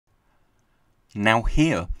Now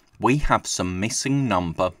here we have some missing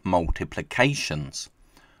number multiplications,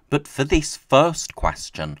 but for this first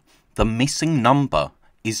question, the missing number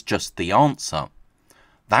is just the answer.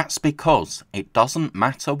 That's because it doesn't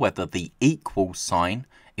matter whether the equal sign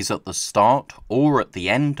is at the start or at the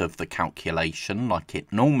end of the calculation like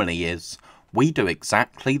it normally is. We do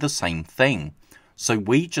exactly the same thing. So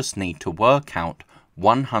we just need to work out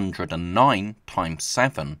 109 times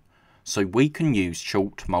 7. So we can use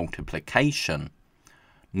short multiplication.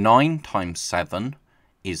 9 times 7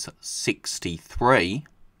 is 63.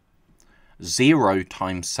 0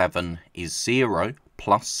 times 7 is 0,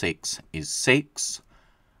 plus 6 is 6.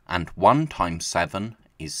 And 1 times 7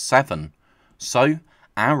 is 7. So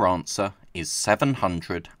our answer is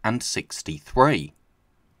 763.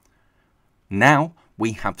 Now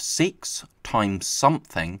we have 6 times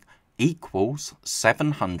something equals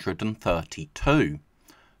 732.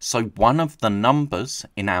 So one of the numbers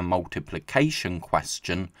in our multiplication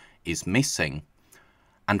question is missing.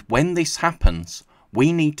 And when this happens,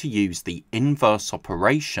 we need to use the inverse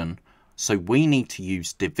operation, so we need to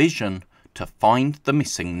use division to find the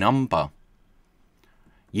missing number.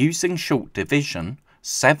 Using short division,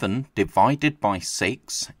 7 divided by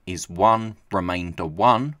 6 is 1 remainder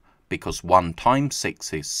 1, because 1 times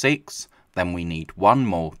 6 is 6, then we need 1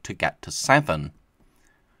 more to get to 7.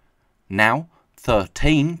 Now,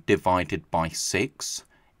 13 divided by 6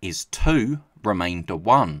 is 2 remainder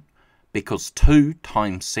 1, because 2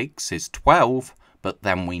 times 6 is 12, but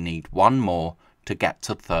then we need 1 more to get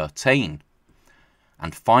to 13.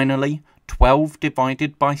 And finally, 12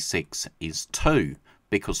 divided by 6 is 2,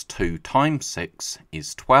 because 2 times 6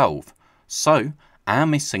 is 12. So, our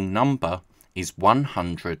missing number is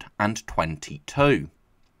 122.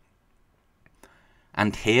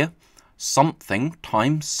 And here, something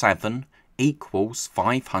times 7 equals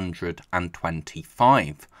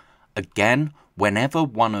 525. Again, whenever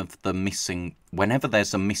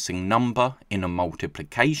there's a missing number in a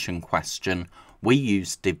multiplication question, we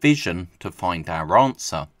use division to find our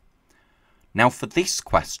answer. Now for this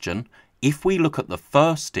question, if we look at the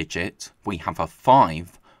first digit, we have a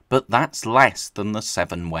 5, but that's less than the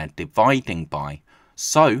 7 we're dividing by.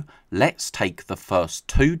 So let's take the first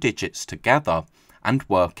 2 digits together and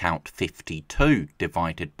work out 52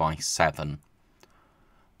 divided by 7.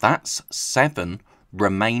 That's 7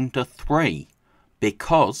 remainder 3,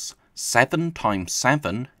 because 7 times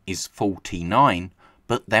 7 is 49,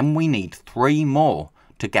 but then we need 3 more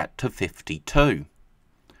to get to 52.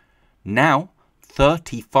 Now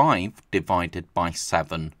 35 divided by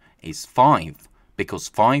 7 is 5, because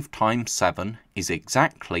 5 times 7 is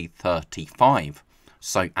exactly 35.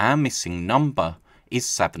 So our missing number is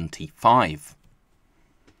 75.